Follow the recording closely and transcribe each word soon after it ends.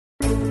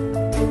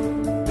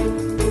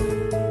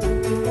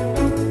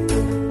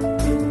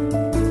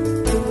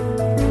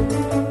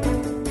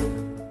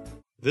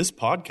This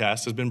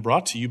podcast has been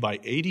brought to you by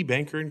AD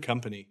Banker &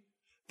 Company.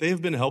 They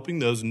have been helping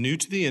those new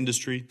to the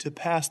industry to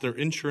pass their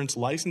insurance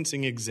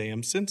licensing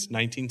exam since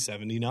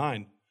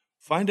 1979.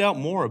 Find out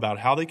more about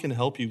how they can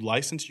help you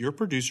license your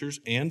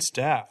producers and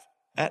staff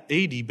at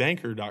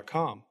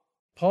adbanker.com.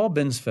 Paul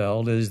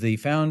Binsfeld is the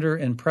founder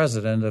and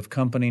president of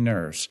Company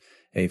Nurse,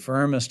 a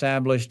firm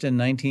established in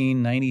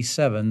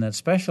 1997 that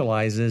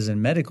specializes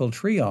in medical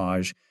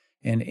triage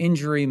and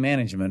injury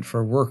management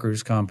for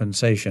workers'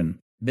 compensation.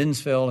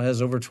 Binsfeld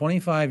has over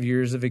 25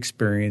 years of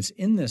experience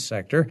in this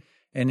sector,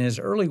 and his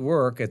early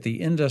work at the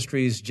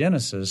industry's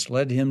genesis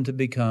led him to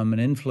become an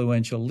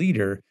influential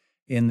leader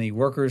in the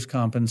workers'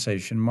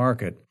 compensation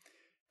market.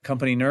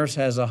 Company Nurse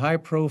has a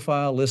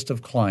high-profile list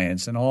of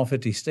clients in all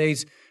 50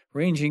 states,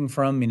 ranging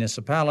from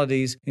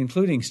municipalities,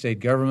 including state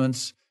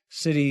governments,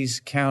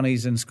 cities,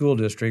 counties, and school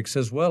districts,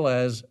 as well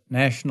as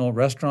national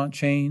restaurant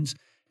chains,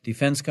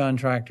 defense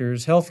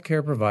contractors,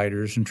 healthcare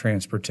providers, and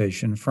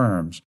transportation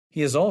firms.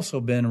 He has also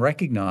been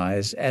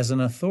recognized as an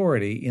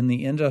authority in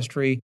the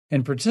industry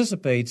and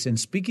participates in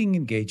speaking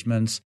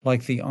engagements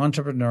like the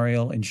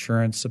Entrepreneurial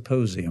Insurance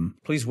Symposium.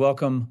 Please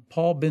welcome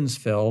Paul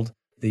Binsfeld,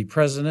 the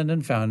president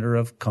and founder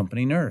of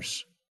Company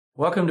Nurse.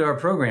 Welcome to our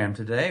program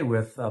today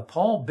with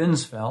Paul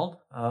Binsfeld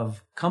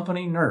of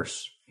Company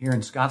Nurse here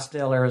in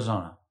Scottsdale,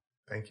 Arizona.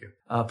 Thank you.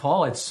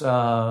 Paul,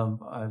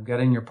 I've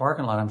got in your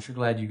parking lot. I'm sure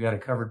glad you got a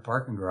covered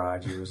parking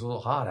garage. It was a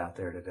little hot out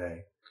there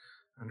today.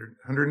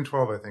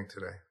 112, I think,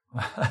 today.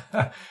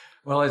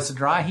 Well, it's a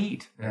dry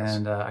heat, yes.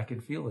 And I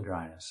could feel the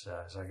dryness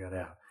as I got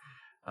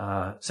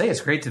out. It's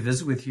great to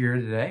visit with you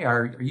here today.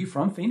 Are you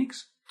from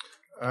Phoenix?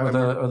 Or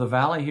the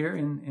valley here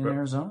in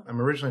Arizona?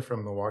 I'm originally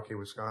from Milwaukee,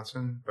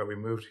 Wisconsin, but we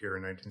moved here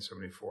in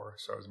 1974,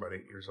 so I was about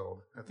 8 years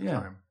old at the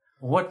time.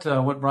 What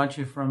brought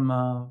you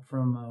from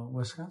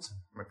Wisconsin?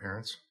 My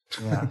parents.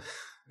 Yeah.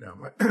 No,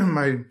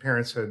 my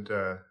parents had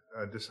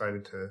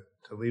decided to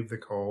leave the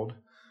cold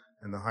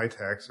and the high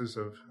taxes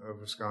of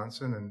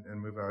Wisconsin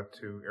and move out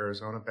to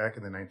Arizona. Back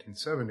in the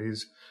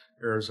 1970s,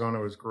 Arizona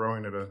was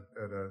growing at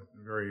a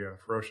very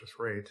ferocious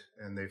rate,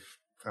 and they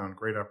found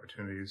great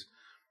opportunities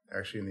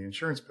actually in the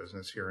insurance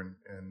business here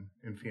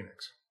in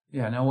Phoenix.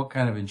 Yeah. Now, what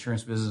kind of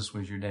insurance business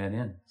was your dad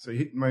in? So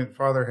my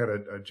father had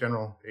a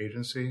general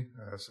agency,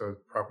 so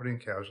property and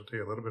casualty,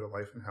 a little bit of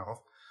life and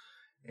health.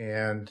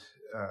 And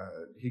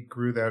he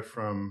grew that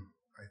from,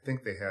 I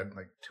think they had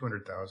like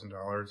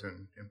 $200,000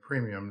 in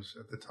premiums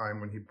at the time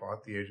when he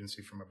bought the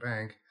agency from a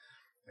bank,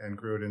 and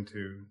grew it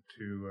into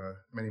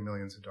many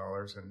millions of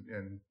dollars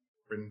in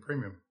written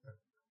premium.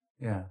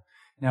 Yeah.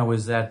 Now,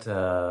 was that,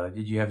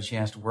 did you have a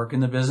chance to work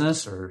in the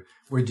business, or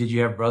did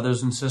you have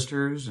brothers and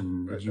sisters,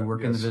 and did you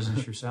work in the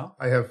business yourself?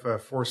 I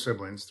have 4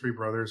 siblings, 3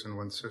 brothers and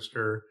 1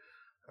 sister.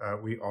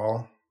 We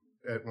all,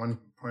 at one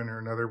point or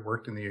another,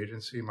 worked in the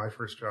agency. My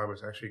first job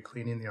was actually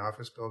cleaning the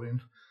office building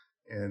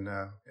and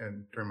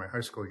during my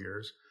high school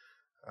years.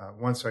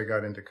 Once I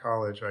got into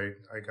college,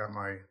 I got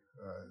my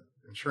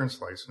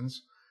insurance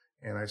license,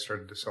 and I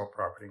started to sell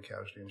property and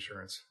casualty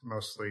insurance,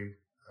 mostly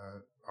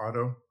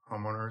auto,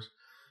 homeowners.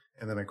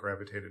 And then I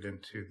gravitated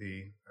into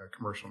the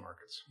commercial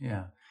markets.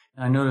 Yeah.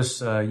 And I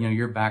noticed,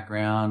 your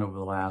background over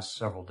the last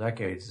several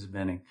decades has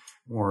been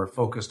more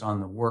focused on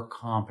the work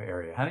comp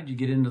area. How did you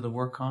get into the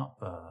work comp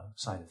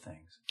side of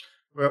things?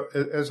 Well,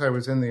 as I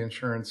was in the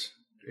insurance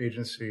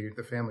agency,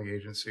 the family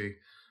agency,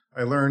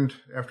 I learned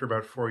after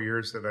about 4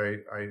 years that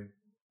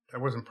I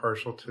wasn't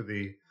partial to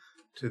the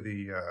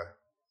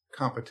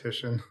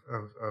competition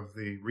of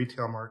the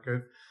retail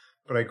market.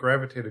 But I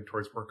gravitated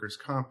towards workers'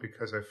 comp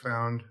because I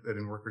found that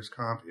in workers'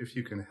 comp, if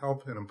you can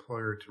help an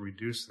employer to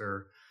reduce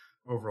their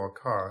overall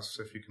costs,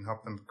 if you can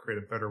help them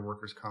create a better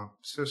workers' comp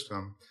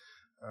system,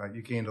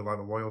 you gained a lot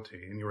of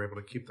loyalty, and you were able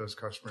to keep those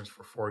customers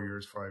for 4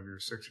 years, 5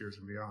 years, 6 years,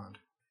 and beyond.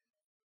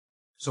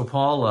 So,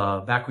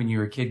 Paul, back when you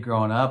were a kid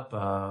growing up,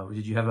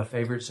 did you have a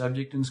favorite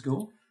subject in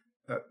school?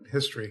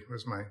 History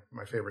was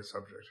my favorite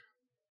subject.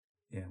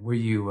 Yeah. Were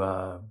you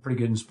pretty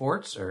good in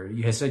sports? Or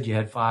you said you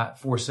had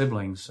 4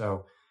 siblings,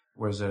 so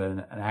was it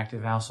an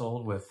active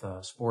household with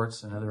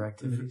sports and other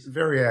activities?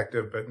 Very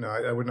active, but no,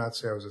 I would not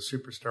say I was a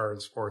superstar in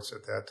sports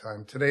at that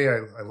time. Today,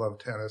 I love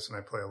tennis, and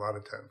I play a lot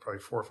of tennis,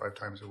 probably 4 or 5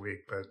 times a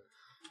week. But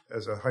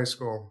as a high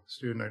school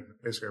student,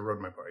 I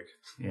rode my bike.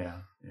 Yeah.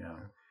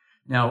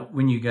 Now,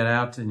 when you got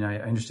out, and I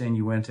understand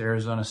you went to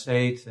Arizona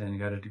State and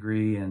got a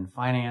degree in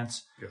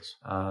finance. Yes.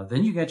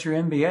 Then you got your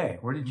MBA.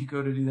 Where did you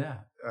go to do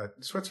that?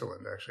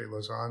 Switzerland, actually,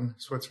 Lausanne,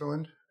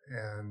 Switzerland.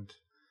 And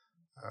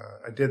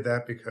I did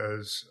that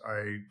because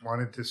I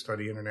wanted to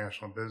study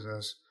international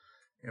business,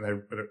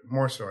 but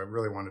more so, I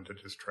really wanted to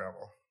just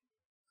travel.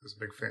 I was a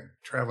big fan.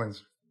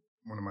 Traveling's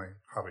one of my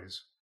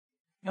hobbies.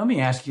 Let me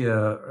ask you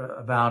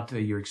about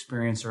your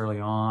experience early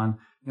on.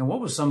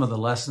 What was some of the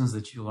lessons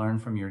that you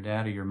learned from your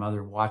dad or your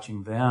mother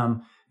watching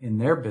them in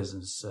their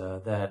business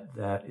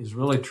that is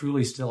really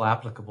truly still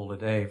applicable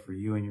today for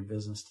you and your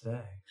business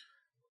today?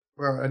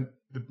 Well,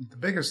 the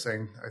biggest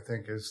thing, I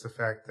think, is the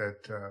fact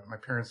that my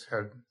parents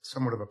had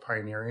somewhat of a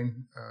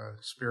pioneering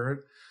spirit.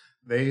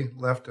 They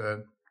left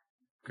a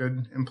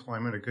good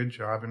employment, a good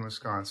job in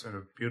Wisconsin,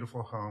 a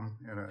beautiful home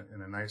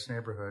in a nice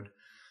neighborhood,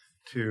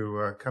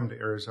 to come to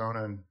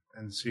Arizona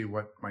and see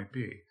what might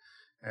be.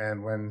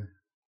 And when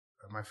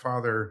my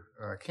father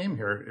came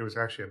here, it was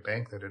actually a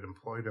bank that had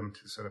employed him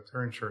to set up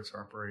their insurance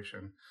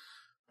operation.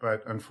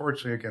 But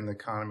unfortunately, again, the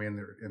economy in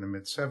the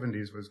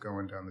mid-'70s was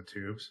going down the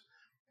tubes.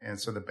 And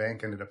so the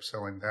bank ended up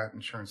selling that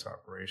insurance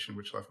operation,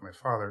 which left my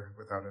father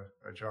without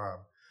a job.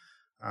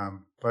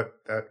 But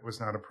that was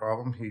not a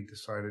problem. He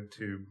decided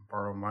to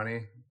borrow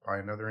money, buy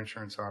another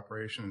insurance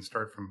operation, and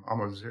start from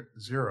almost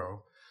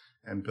zero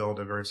and build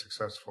a very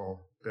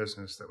successful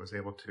business that was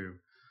able to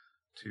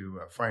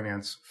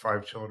finance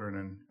 5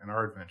 children and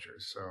our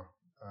adventures. So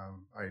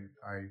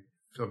I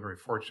feel very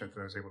fortunate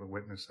that I was able to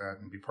witness that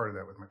and be part of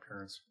that with my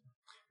parents.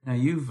 Now,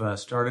 you've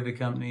started a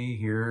company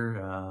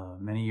here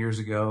many years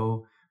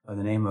ago by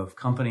the name of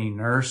Company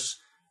Nurse.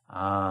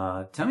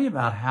 Tell me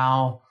about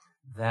how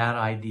that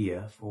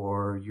idea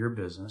for your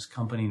business,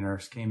 Company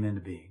Nurse, came into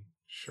being.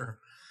 Sure.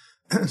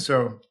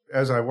 So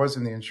as I was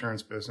in the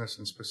insurance business,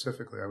 and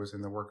specifically I was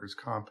in the workers'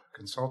 comp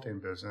consulting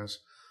business,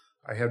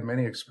 I had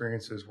many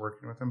experiences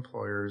working with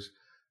employers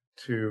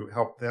to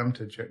help them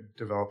to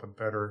develop a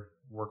better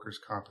workers'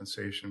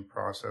 compensation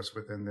process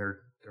within their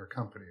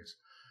companies.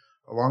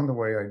 Along the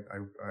way,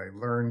 I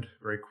learned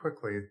very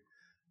quickly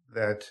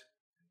that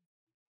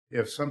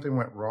if something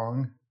went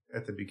wrong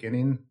at the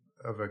beginning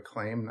of a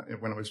claim,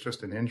 when it was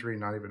just an injury,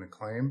 not even a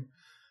claim,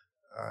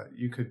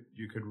 you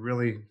could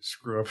really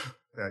screw up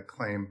that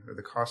claim or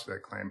the cost of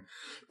that claim.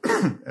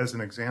 As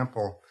an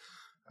example,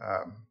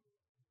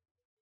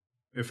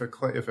 if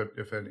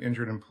an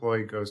injured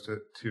employee goes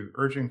to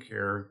urgent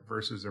care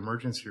versus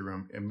emergency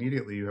room,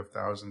 immediately you have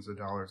thousands of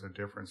dollars of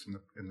difference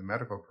in the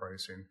medical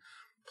pricing.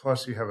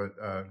 Plus, you have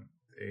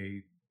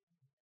a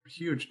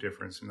huge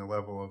difference in the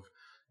level of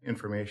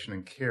information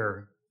and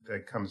care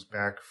that comes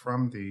back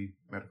from the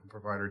medical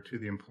provider to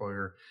the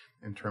employer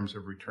in terms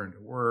of return to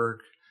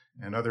work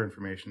and other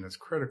information that's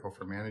critical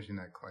for managing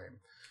that claim.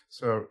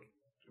 So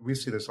we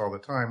see this all the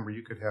time where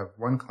you could have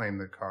one claim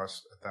that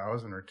costs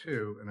 $1,000 or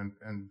 $2,000,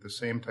 and the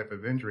same type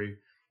of injury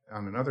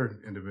on another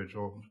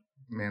individual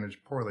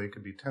managed poorly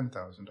could be $10,000.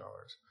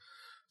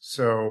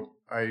 So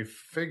I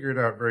figured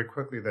out very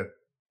quickly that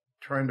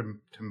trying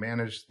to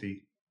manage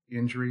the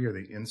injury or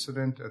the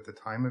incident at the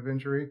time of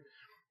injury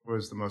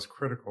was the most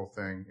critical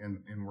thing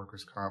in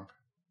workers' comp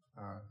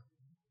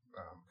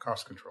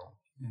cost control.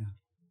 Yeah.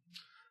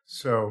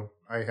 So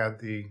I had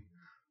the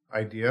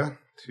idea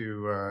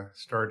to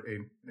start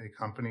a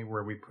company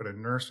where we put a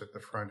nurse at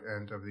the front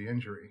end of the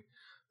injury.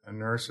 A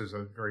nurse is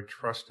a very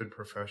trusted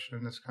profession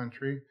in this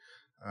country.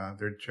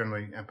 They're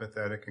generally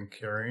empathetic and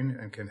caring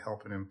and can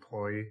help an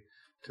employee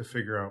to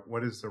figure out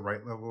what is the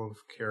right level of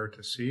care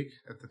to seek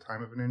at the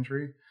time of an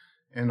injury.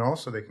 And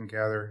also they can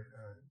gather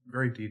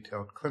very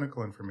detailed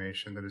clinical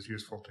information that is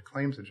useful to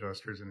claims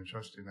adjusters in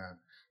adjusting that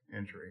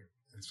injury.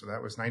 And so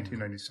that was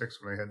 1996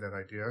 when I had that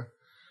idea.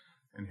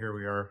 And here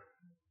we are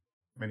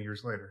many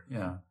years later.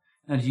 Yeah.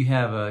 Now, do you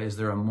have is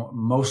there a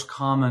most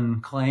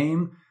common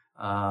claim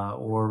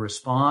or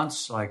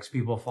response, like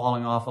people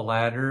falling off a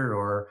ladder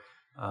or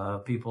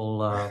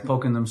people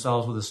poking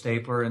themselves with a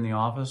stapler in the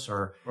office,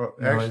 or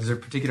actually, is there a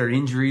particular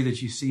injury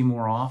that you see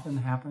more often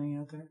happening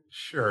out there?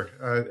 Sure.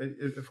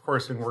 Of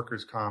course, in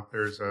workers' comp,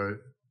 there's a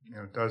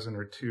dozen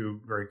or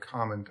two very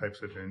common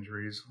types of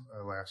injuries: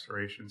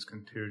 lacerations,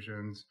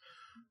 contusions,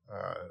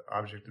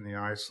 object in the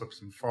eye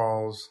slips and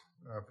falls,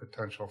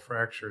 potential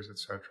fractures,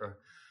 etc.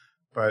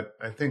 But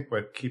I think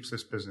what keeps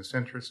this business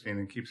interesting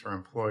and keeps our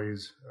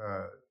employees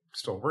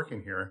still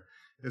working here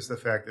is the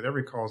fact that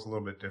every call is a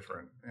little bit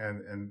different,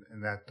 and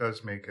that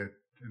does make it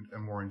a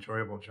more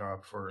enjoyable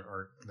job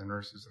for the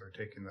nurses that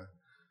are taking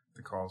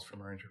the calls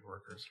from our injured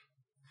workers.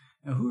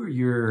 Now, who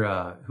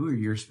are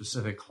your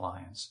specific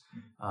clients?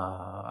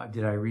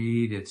 Did I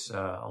read it's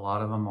a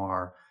lot of them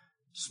are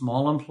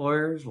small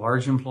employers,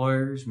 large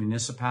employers,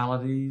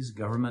 municipalities,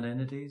 government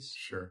entities?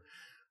 Sure.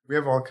 We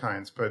have all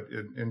kinds, but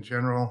in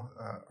general,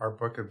 our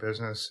book of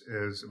business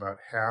is about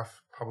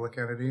half public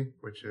entity,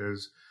 which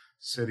is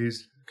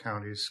cities,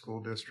 counties,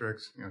 school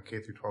districts, K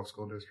through 12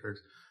 school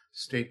districts,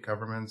 state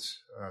governments,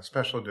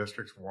 special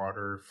districts,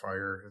 water,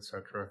 fire,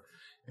 etc.,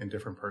 in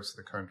different parts of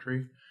the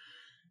country.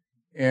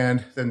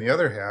 And then the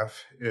other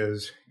half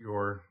is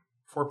your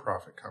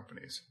for-profit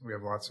companies. We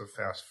have lots of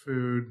fast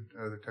food,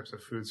 other types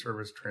of food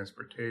service,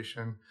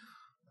 transportation,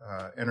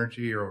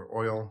 energy or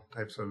oil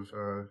types of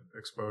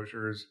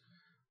exposures,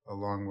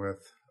 along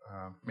with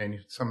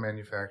some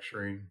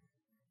manufacturing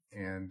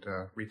and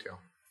retail.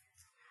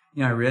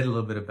 I read a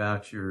little bit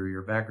about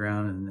your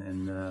background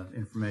and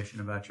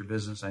information about your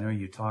business. I know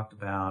you talked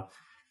about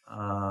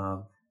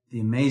the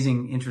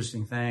amazing,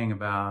 interesting thing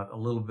about a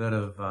little bit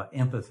of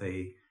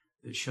empathy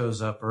that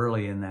shows up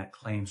early in that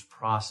claims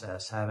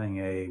process, having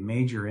a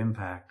major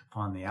impact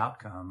upon the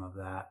outcome of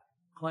that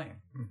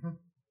claim. Mm-hmm.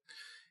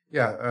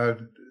 Yeah,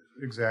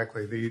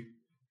 exactly.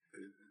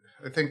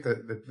 I think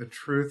that the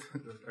truth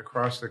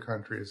across the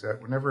country is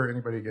that whenever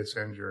anybody gets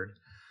injured,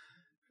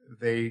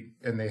 they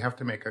have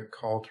to make a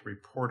call to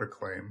report a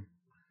claim,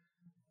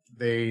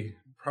 they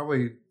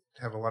probably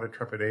have a lot of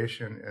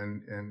trepidation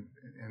and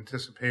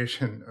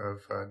anticipation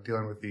of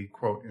dealing with the,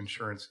 quote,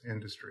 insurance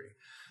industry.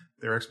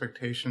 Their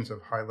expectations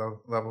of high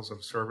levels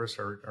of service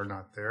are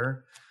not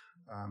there.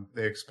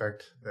 They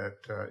expect that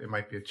it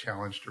might be a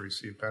challenge to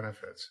receive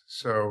benefits.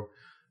 So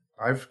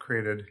I've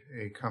created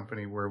a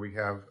company where we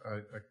have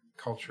a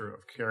culture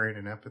of caring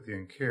and empathy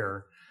and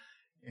care,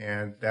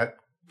 and that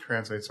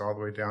translates all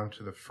the way down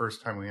to the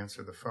first time we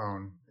answer the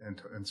phone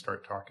and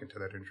start talking to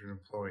that injured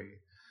employee.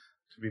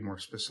 To be more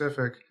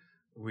specific,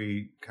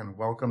 we kind of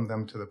welcome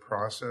them to the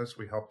process.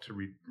 We help to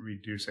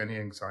reduce any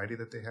anxiety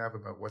that they have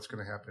about what's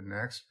going to happen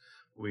next.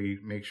 We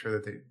make sure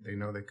that they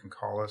know they can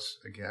call us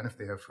again if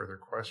they have further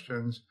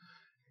questions.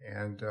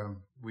 And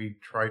we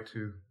try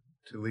to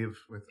leave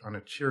on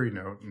a cheery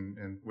note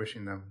and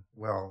wishing them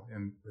well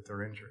with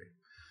their injury.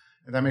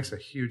 And that makes a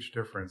huge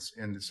difference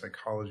in the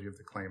psychology of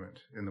the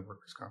claimant in the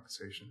workers'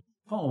 compensation.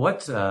 Paul,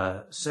 what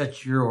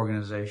sets your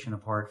organization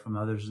apart from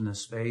others in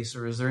this space,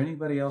 or is there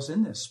anybody else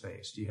in this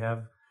space? Do you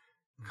have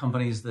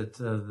companies that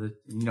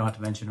you don't have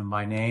to mention them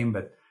by name,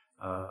 but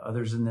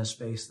others in this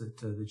space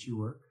that you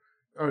work?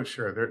 Oh,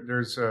 sure.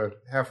 There's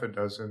half a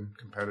dozen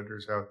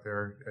competitors out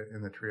there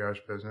in the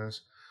triage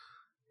business,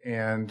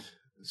 and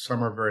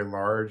some are very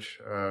large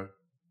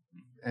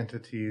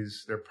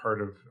entities. They're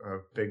part of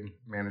big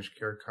managed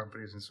care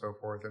companies and so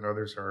forth, and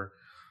others are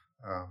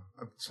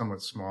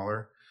somewhat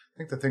smaller. I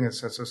think the thing that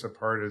sets us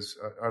apart is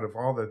out of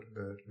all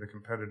the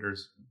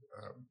competitors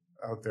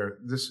out there,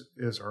 this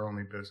is our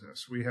only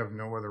business. We have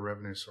no other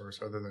revenue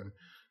source other than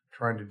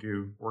trying to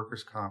do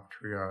workers' comp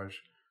triage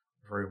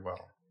very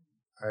well.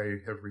 I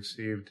have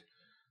received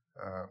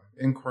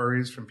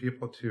inquiries from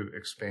people to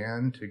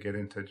expand, to get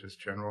into just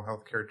general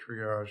healthcare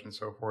triage and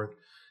so forth.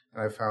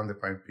 And I found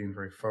that by being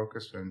very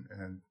focused and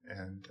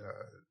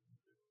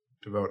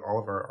devote all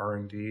of our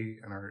R&D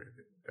and our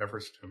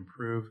efforts to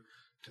improve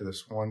to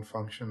this one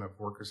function of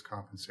workers'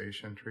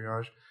 compensation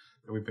triage,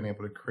 that we've been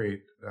able to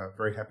create a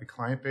very happy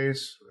client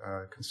base,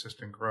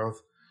 consistent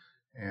growth,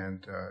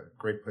 and a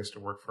great place to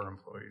work for our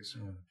employees.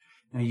 Yeah.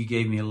 Now, you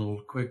gave me a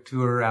little quick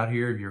tour out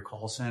here of your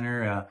call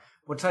center.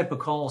 What type of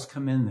calls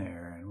come in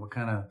there, and what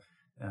kind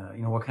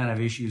of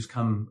issues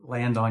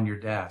land on your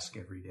desk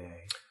every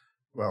day?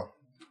 Well,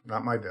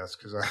 not my desk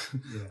because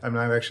I'm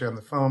not actually on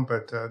the phone,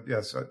 but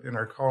yes, in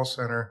our call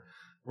center,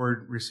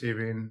 we're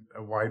receiving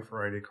a wide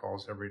variety of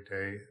calls every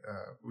day.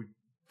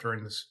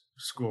 During the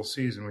school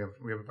season,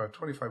 we have about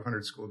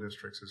 2,500 school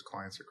districts as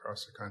clients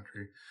across the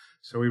country,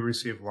 so we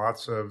receive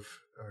lots of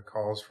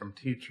calls from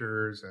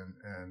teachers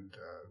and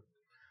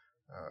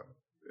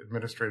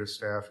administrative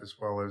staff as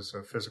well as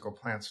physical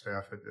plant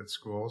staff at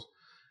schools,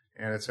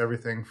 and it's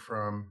everything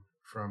from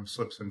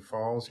slips and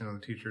falls.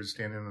 The teacher's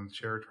standing on the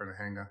chair trying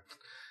to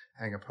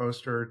hang a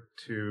poster,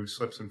 to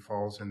slips and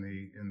falls in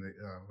the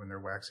when they're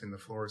waxing the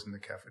floors in the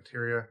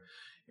cafeteria.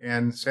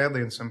 And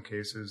sadly, in some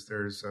cases,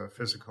 there's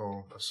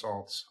physical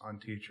assaults on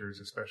teachers,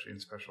 especially in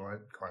special ed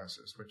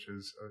classes, which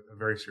is a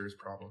very serious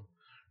problem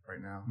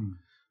right now.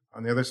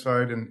 On the other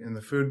side, in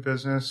the food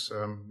business,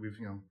 we've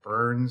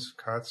burns,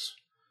 cuts,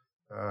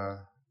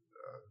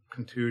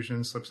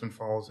 contusions, slips and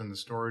falls in the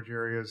storage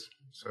areas.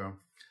 So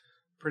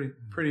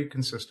pretty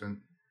consistent.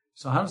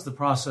 So how does the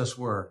process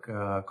work?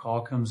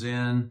 Call comes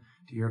in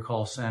to your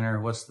call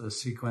center. What's the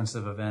sequence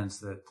of events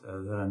that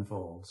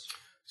unfolds?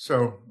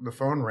 So the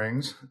phone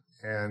rings,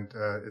 and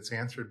it's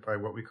answered by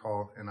what we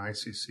call an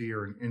ICC,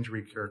 or an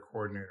injury care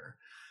coordinator.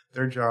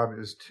 Their job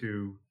is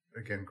to,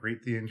 again,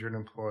 greet the injured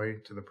employee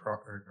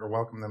or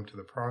welcome them to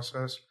the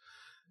process,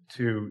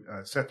 to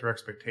set their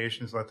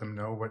expectations, let them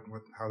know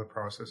how the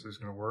process is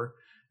going to work,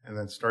 and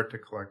then start to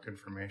collect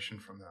information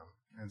from them.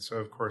 And so,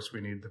 of course,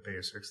 we need the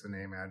basics: the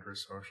name,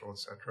 address, social,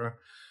 etc.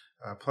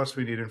 Plus,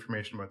 we need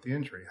information about the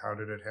injury. How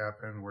did it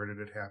happen? Where did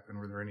it happen?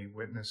 Were there any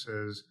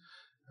witnesses,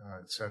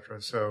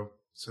 etc.? So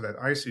that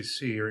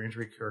ICC, or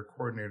injury care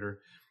coordinator,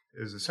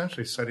 is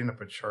essentially setting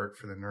up a chart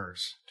for the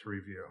nurse to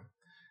review.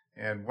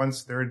 And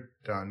once they're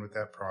done with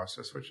that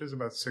process, which is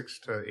about 6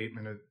 to 8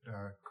 minute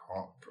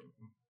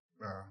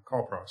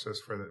call process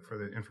for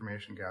the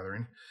information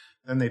gathering,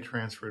 then they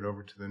transfer it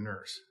over to the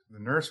nurse. The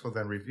nurse will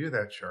then review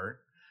that chart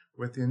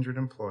with the injured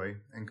employee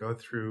and go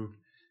through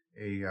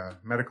a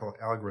medical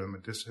algorithm, a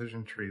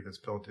decision tree that's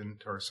built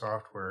into our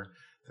software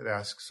that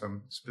asks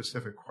some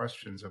specific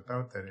questions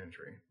about that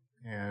injury.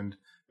 And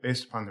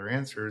based upon their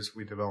answers,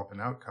 we develop an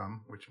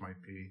outcome, which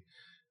might be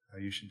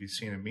you should be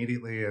seen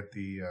immediately at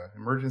the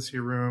emergency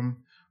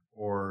room,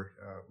 or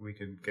we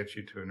can get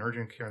you to an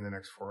urgent care in the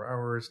next 4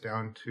 hours,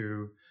 down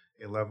to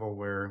a level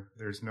where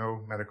there's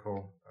no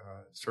medical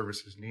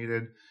services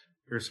needed.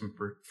 Here's some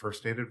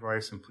first aid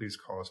advice, and please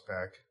call us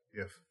back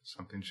if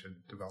something should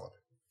develop.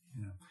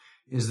 Yeah.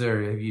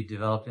 Have you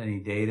developed any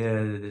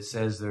data that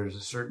says there's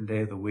a certain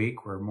day of the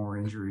week where more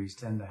injuries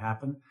tend to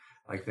happen?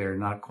 Like they're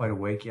not quite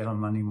awake yet on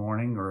Monday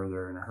morning, or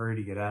they're in a hurry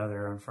to get out of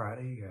there on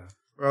Friday? Yeah.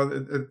 Well,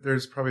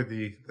 there's probably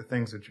the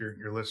things that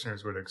your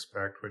listeners would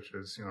expect, which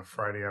is,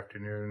 Friday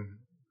afternoon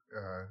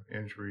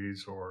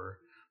injuries, or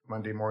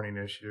Monday morning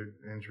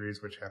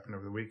injuries, which happen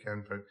over the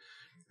weekend. But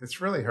It's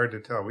really hard to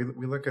tell.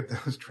 We look at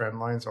those trend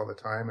lines all the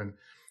time, and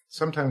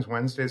sometimes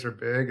Wednesdays are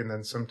big, and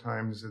then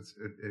sometimes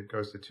it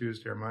goes to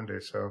Tuesday or Monday.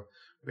 So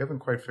we haven't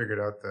quite figured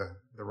out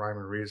the rhyme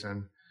or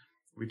reason.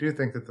 We do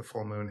think that the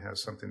full moon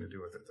has something to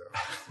do with it,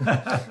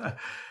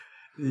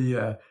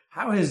 though.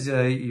 How has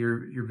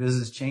your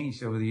business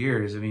changed over the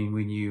years? I mean,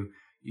 when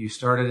you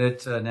started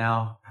it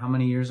now, how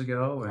many years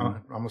ago? And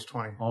almost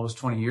 20. Almost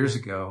 20 years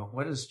ago.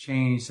 What has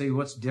changed? Say,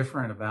 what's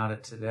different about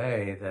it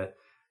today that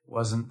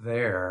wasn't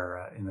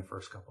there in the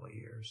first couple of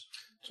years?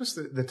 Just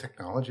the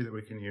technology that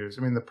we can use.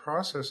 I mean, the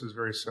process is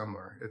very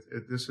similar.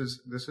 This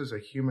is a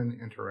human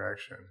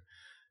interaction.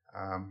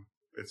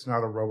 It's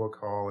not a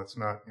robocall. It's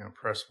not,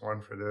 press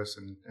 1 for this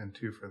and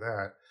 2 for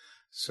that.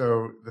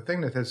 So the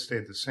thing that has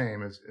stayed the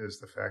same is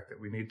the fact that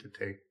we need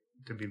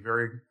to be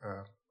very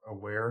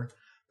aware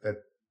that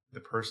the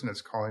person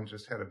that's calling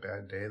just had a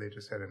bad day. They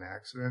just had an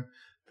accident.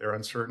 They're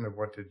uncertain of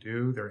what to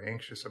do. They're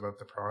anxious about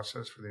the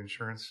process for the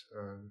insurance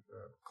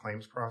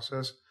claims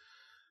process.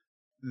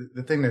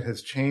 The thing that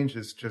has changed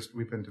is just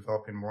we've been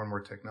developing more and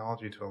more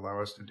technology to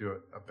allow us to do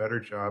a better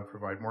job,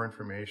 provide more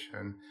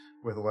information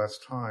with less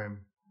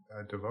time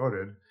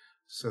devoted,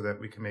 so that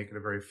we can make it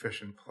a very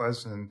efficient,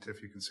 pleasant,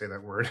 if you can say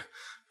that word,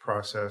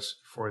 process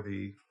for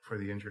the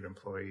injured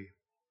employee.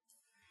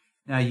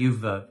 Now,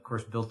 you've, of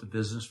course, built the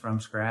business from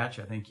scratch.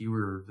 I think you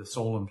were the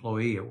sole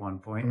employee at one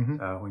point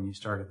when you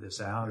started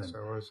this out. Yes, I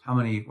was.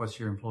 What's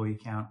your employee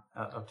count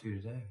up to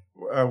today?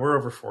 We're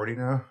over 40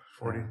 now,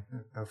 40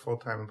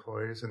 full-time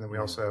employees. And then we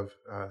also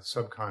have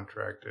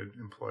subcontracted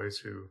employees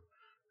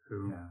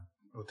who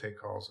will take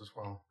calls as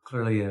well.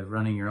 Clearly,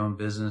 running your own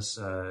business,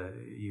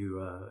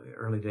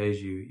 early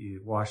days,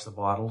 you wash the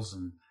bottles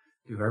and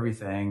do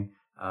everything.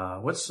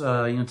 Tell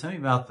me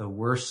about the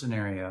worst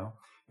scenario.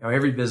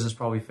 Every business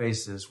probably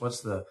faces. What's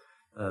the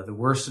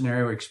worst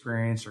scenario,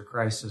 experience, or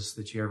crisis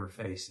that you ever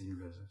faced in your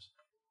business?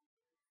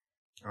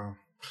 Oh,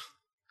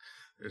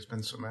 there's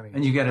been so many.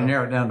 And you got to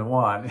narrow it down to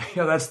one.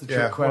 That's the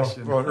trick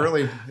question. Well,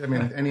 early,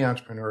 any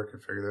entrepreneur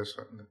could figure this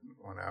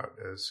one out.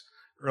 Is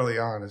early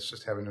on, it's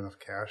just having enough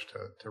cash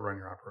to run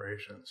your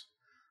operations.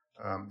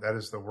 That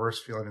is the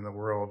worst feeling in the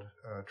world,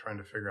 trying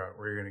to figure out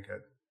where you're going to get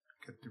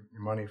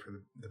your money for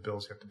the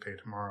bills you have to pay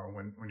tomorrow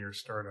when you're a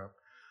startup.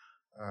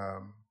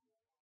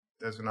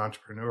 As an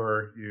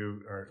entrepreneur,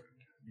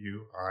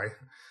 I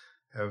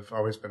have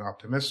always been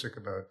optimistic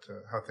about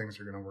how things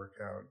are going to work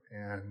out.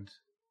 And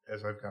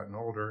as I've gotten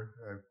older,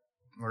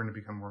 I've learned to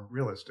become more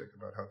realistic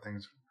about how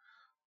things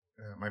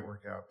might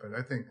work out. But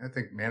I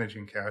think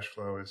managing cash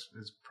flow is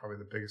probably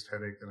the biggest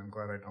headache that I'm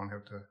glad I don't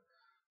have to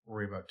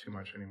worry about too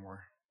much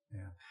anymore.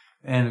 Yeah.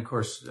 And of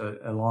course,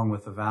 along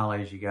with the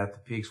valleys, you got the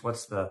peaks.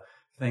 What's the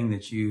thing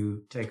that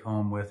you take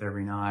home with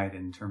every night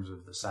in terms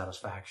of the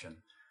satisfaction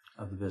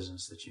of the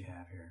business that you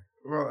have here?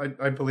 Well,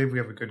 I believe we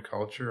have a good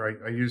culture.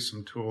 I use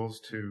some tools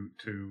to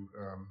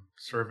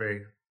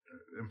survey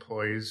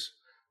employees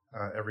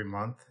every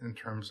month in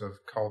terms of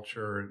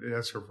culture. It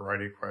asks a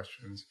variety of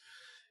questions.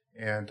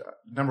 And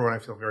number one, I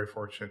feel very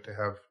fortunate to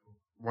have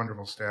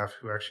wonderful staff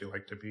who actually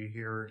like to be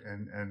here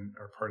and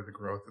are part of the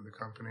growth of the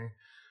company.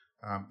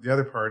 The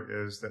other part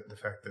is that the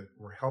fact that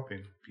we're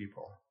helping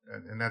people,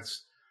 and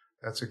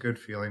that's a good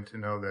feeling to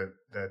know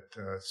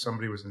that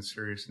somebody was in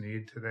serious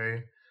need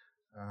today.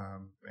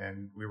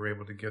 And we were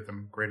able to give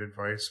them great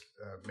advice,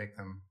 make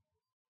them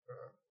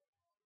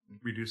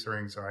reduce their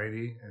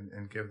anxiety,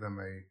 and give them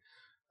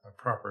a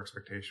proper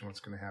expectation of what's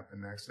going to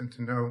happen next, and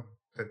to know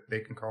that they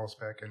can call us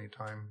back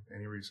anytime,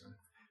 any reason.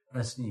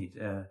 That's neat.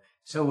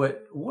 So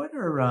what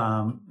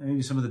are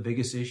maybe some of the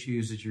biggest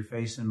issues that you're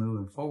facing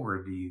moving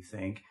forward, do you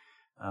think?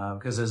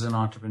 Because as an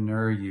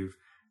entrepreneur, you've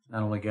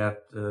not only got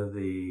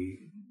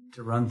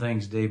to run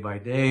things day by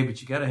day,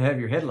 but you got to have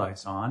your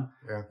headlights on,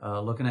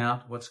 looking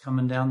out what's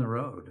coming down the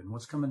road. And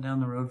what's coming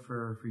down the road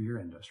for your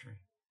industry?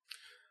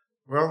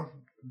 Well,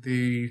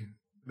 the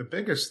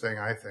biggest thing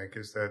I think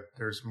is that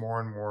there's more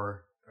and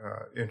more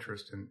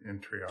interest in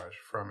triage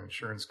from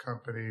insurance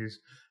companies,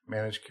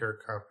 managed care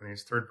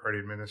companies, third-party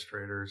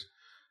administrators,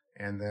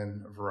 and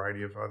then a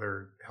variety of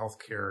other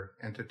healthcare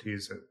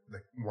entities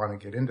that want to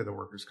get into the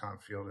workers'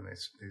 comp field, and they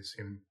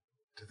seem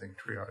to think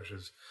triage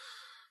is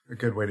a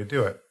good way to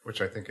do it,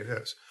 which I think it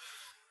is.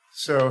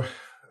 So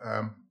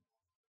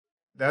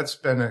that's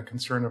been a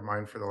concern of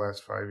mine for the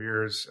last 5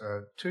 years.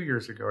 2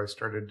 years ago, I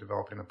started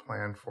developing a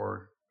plan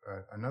for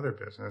another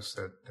business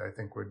that I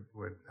think would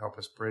help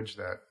us bridge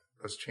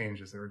those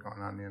changes that are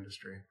going on in the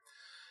industry.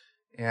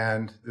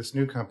 And this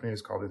new company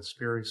is called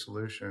Inspiri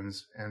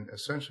Solutions, and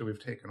essentially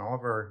we've taken all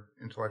of our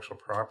intellectual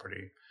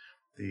property,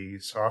 the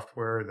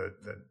software, the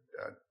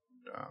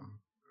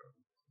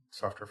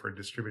software for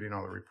distributing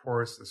all the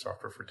reports, the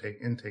software for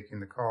taking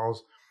the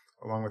calls,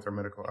 along with our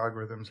medical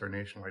algorithms, our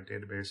nationwide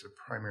database of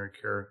primary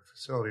care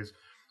facilities.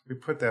 We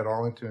put that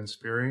all into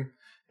Inspiri,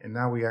 and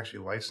now we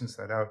actually license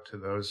that out to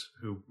those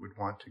who would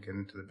want to get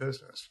into the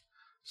business.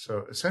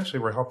 So essentially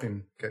we're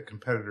helping get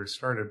competitors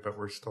started, but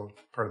we're still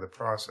part of the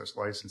process,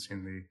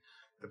 licensing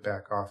the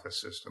back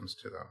office systems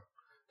to them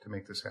to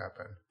make this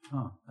happen.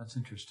 Oh, that's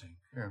interesting.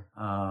 Yeah.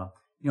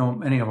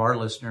 Many of our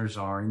listeners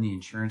are in the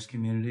insurance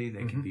community.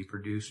 They can be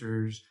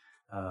producers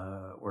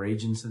or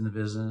agents in the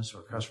business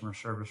or customer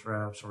service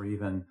reps or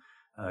even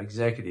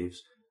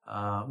executives.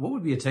 What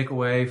would be a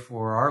takeaway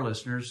for our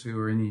listeners who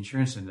are in the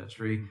insurance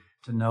industry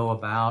to know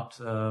about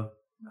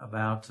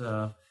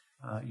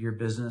your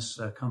business,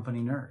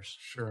 Company Nurse?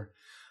 Sure.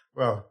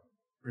 Well,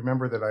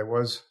 remember that I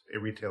was a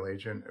retail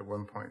agent at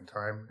one point in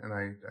time, and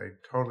I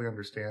totally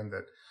understand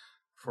that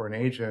for an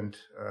agent,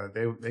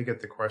 they get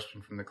the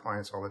question from the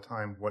clients all the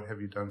time, what have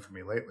you done for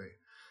me lately?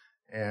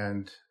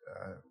 And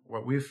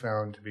what we've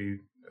found to be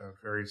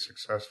very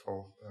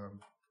successful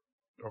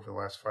over the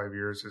last 5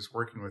 years is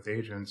working with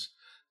agents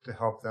to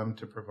help them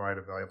to provide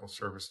a valuable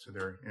service to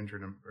their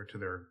injured or to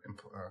their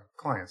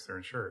clients, their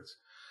insureds.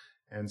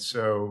 And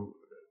so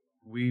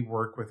we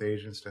work with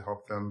agents to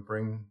help them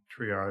bring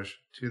triage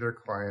to their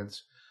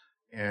clients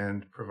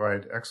and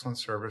provide excellent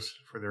service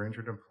for their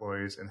injured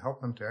employees and help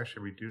them to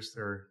actually reduce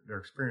their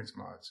experience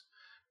mods.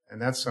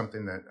 And that's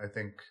something that I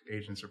think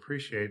agents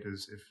appreciate,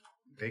 is if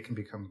they can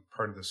become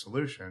part of the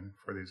solution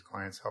for these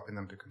clients, helping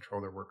them to control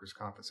their workers'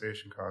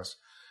 compensation costs.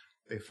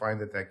 They find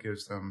that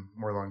gives them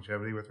more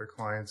longevity with their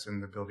clients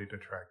and the ability to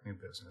attract new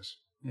business.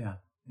 Yeah.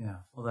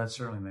 Well, that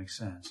certainly makes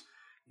sense.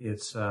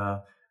 It's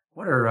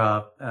what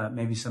are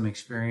maybe some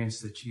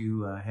experience that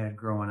you had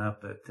growing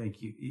up that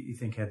you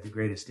think had the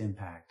greatest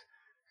impact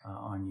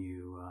on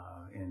you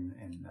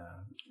and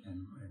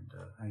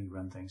how you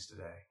run things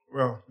today?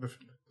 Well,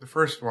 the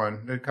first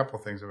one, a couple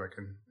of things if I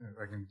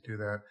can do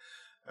that.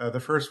 The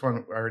first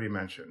one I already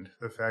mentioned,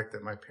 the fact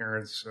that my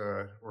parents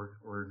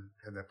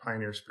had that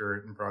pioneer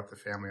spirit and brought the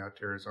family out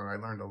to Arizona. I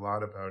learned a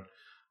lot about.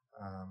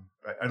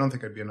 I don't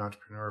think I'd be an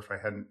entrepreneur if I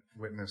hadn't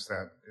witnessed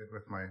that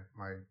with my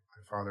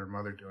father and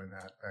mother doing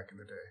that back in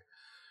the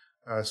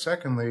day.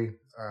 Secondly,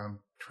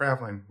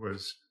 traveling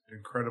was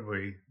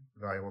incredibly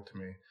valuable to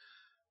me.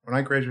 When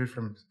I graduated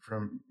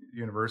from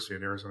university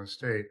at Arizona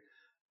State,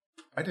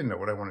 I didn't know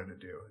what I wanted to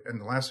do.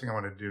 And the last thing I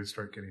wanted to do is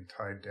start getting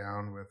tied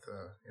down with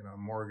a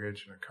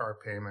mortgage and a car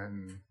payment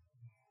and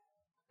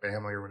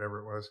family or whatever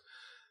it was.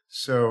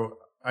 So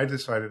I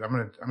decided I'm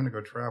going to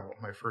go travel.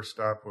 My first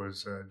stop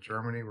was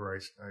Germany, where I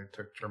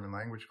took German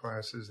language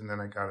classes, and then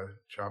I got a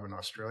job in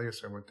Australia,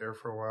 so I went there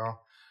for a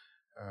while.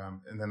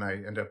 And then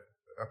I ended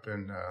up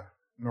in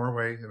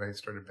Norway, and I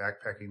started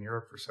backpacking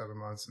Europe for 7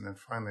 months, and then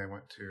finally I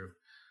went to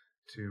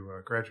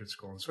graduate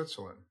school in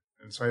Switzerland.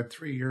 And so I had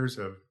 3 years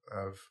of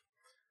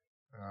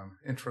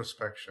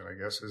introspection, I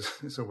guess,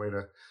 is a way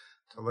to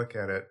look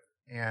at it.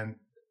 And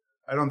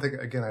I don't think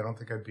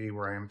I'd be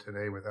where I am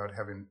today without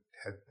having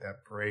had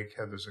that break,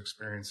 had those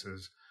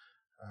experiences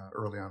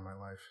early on in my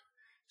life.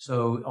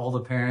 So all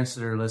the parents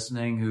that are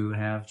listening who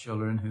have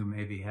children who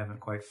maybe haven't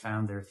quite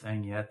found their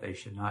thing yet, they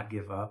should not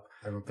give up.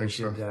 I don't think they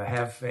should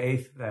have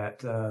faith that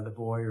the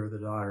boy or the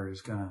daughter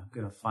is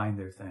gonna find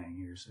their thing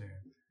here soon.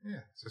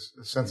 Yeah, it's just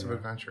a sense of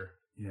adventure.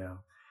 Yeah.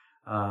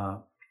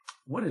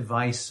 What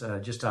advice,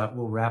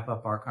 we'll wrap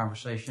up our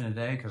conversation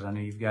today because I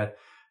know you've got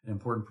an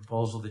important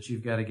proposal that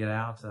you've got to get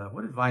out.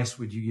 What advice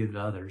would you give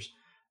to others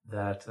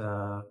that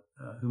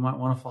who might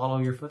want to follow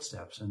your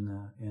footsteps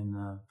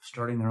in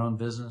starting their own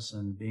business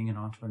and being an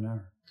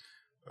entrepreneur?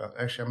 Well,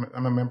 actually,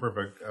 I'm a member of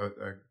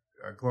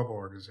a global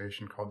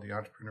organization called the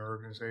Entrepreneur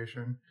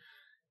Organization.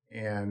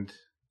 And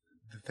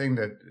the thing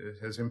that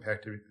has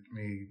impacted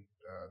me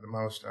the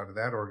most out of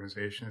that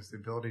organization is the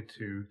ability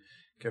to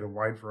get a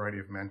wide variety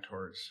of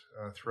mentors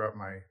throughout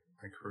my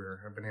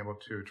career. I've been able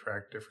to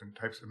attract different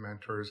types of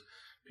mentors,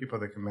 people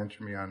that can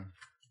mentor me on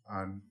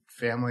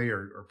family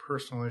or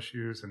personal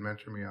issues, and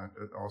mentor me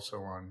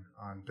also on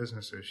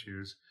business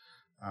issues,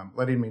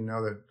 letting me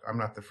know that I'm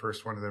not the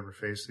first one to ever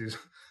face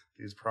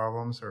these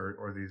problems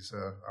or these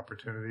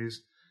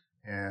opportunities.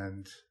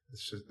 And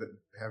it's just that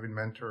having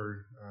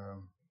mentor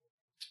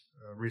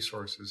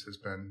resources has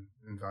been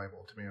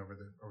invaluable to me over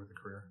the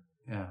career.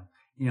 Yeah.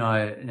 Now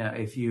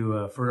if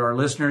you, for our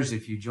listeners,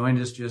 if you joined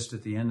us just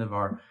at the end of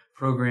our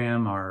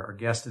program, our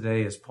guest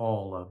today is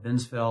Paul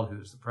Binsfeld,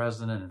 who's the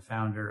president and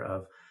founder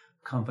of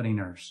Company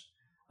Nurse.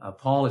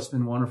 Paul, it's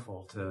been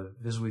wonderful to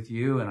visit with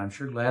you, and I'm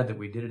sure glad that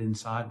we did it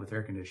inside with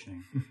air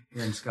conditioning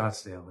here in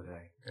Scottsdale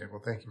today. Okay,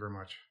 well, thank you very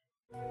much.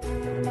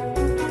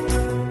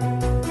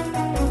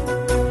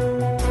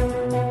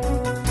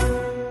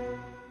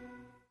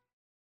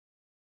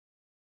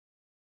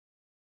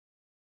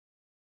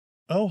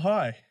 Oh,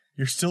 hi.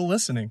 You're still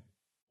listening.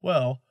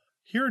 Well,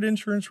 here at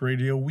Insurance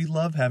Radio, we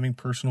love having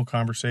personal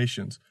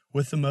conversations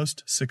with the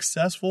most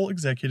successful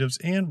executives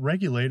and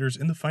regulators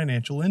in the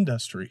financial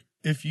industry.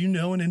 If you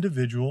know an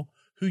individual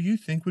who you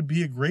think would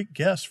be a great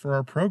guest for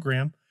our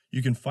program,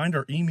 you can find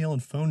our email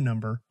and phone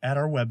number at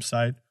our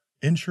website,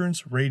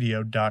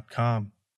 insuranceradio.com.